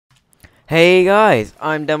Hey guys,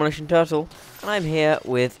 I'm DemolitionTurtle, and I'm here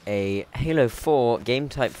with a Halo 4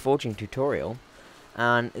 Gametype forging tutorial,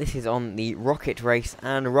 and this is on the Rocket Race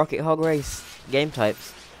and Rocket Hog Race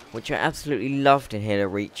Gametypes, which I absolutely loved in Halo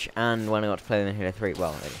Reach, and when I got to play them in Halo 3,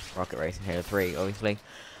 well, Rocket Race in Halo 3, obviously,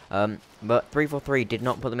 but 343 did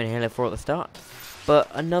not put them in Halo 4 at the start. But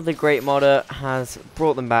another great modder has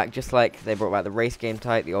brought them back, just like they brought back the Race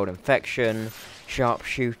Gametype, the old Infection,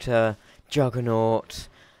 Sharpshooter, Juggernaut.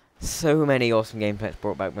 So many awesome gameplays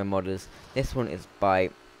brought back by modders. This one is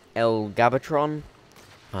by El Gabatron.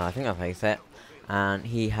 I think that's how you say it. And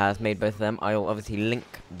he has made both of them. I'll obviously link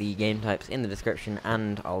the game types in the description,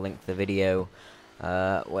 and I'll link the video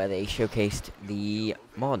where they showcased the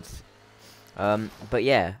mods. But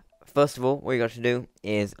yeah, first of all, what you got to do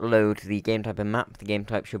is load the game type and map. The game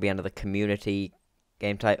type should be under the community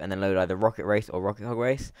game type, and then load either Rocket Race or Rocket Hog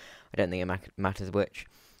Race. I don't think it matters which.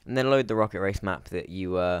 And then load the Rocket Race map that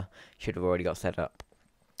you should have already got set up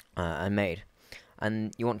and made.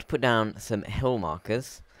 And you want to put down some hill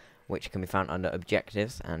markers, which can be found under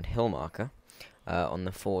Objectives and Hill Marker on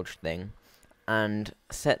the forged thing. And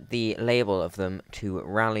set the label of them to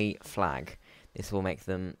Rally Flag. This will make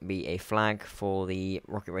them be a flag for the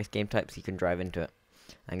Rocket Race game type, so you can drive into it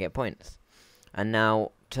and get points. And now,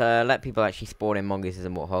 to let people actually spawn in mongooses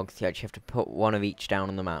and warthogs, you actually have to put one of each down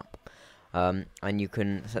on the map. And you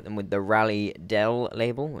can set them with the Rally Del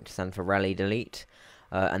label, which stands for Rally Delete,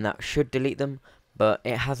 and that should delete them, but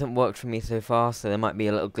it hasn't worked for me so far, so there might be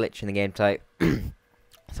a little glitch in the game type.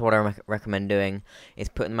 So what I recommend doing is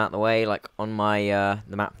putting them out the way, like on my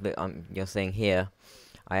the map that you're seeing here.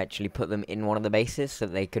 I actually put them in one of the bases so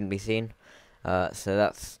that they couldn't be seen, so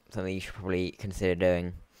that's something you should probably consider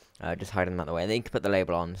doing. Just hide them out the way, and then you can put the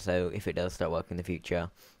label on, so if it does start working in the future,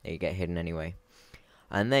 they get hidden anyway.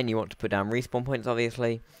 And then you want to put down respawn points,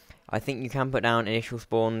 obviously. I think you can put down initial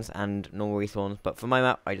spawns and normal respawns, but for my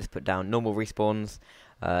map, I just put down normal respawns.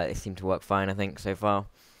 They seem to work fine, I think, so far.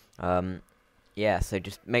 Yeah, so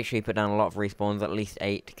just make sure you put down a lot of respawns, at least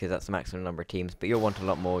 8, because that's the maximum number of teams. But you'll want a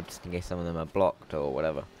lot more, just in case some of them are blocked or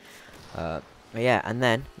whatever. But yeah, and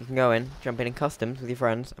then you can go in, jump in customs with your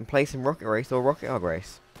friends, and play some Rocket Race or Rocket Hog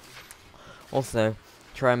Race. Also,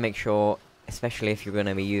 try and make sure, especially if you're going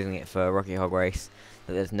to be using it for Rocket Hog Race,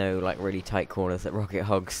 that there's no like really tight corners that Rocket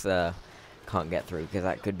Hogs can't get through, because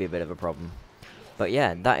that could be a bit of a problem. But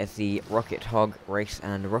yeah, that is the Rocket Hog Race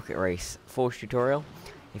and Rocket Race Forge tutorial.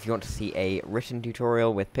 If you want to see a written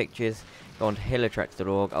tutorial with pictures, go on to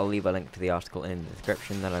halotracks.org. I'll leave a link to the article in the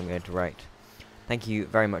description that I'm going to write. Thank you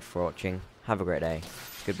very much for watching. Have a great day.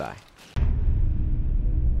 Goodbye.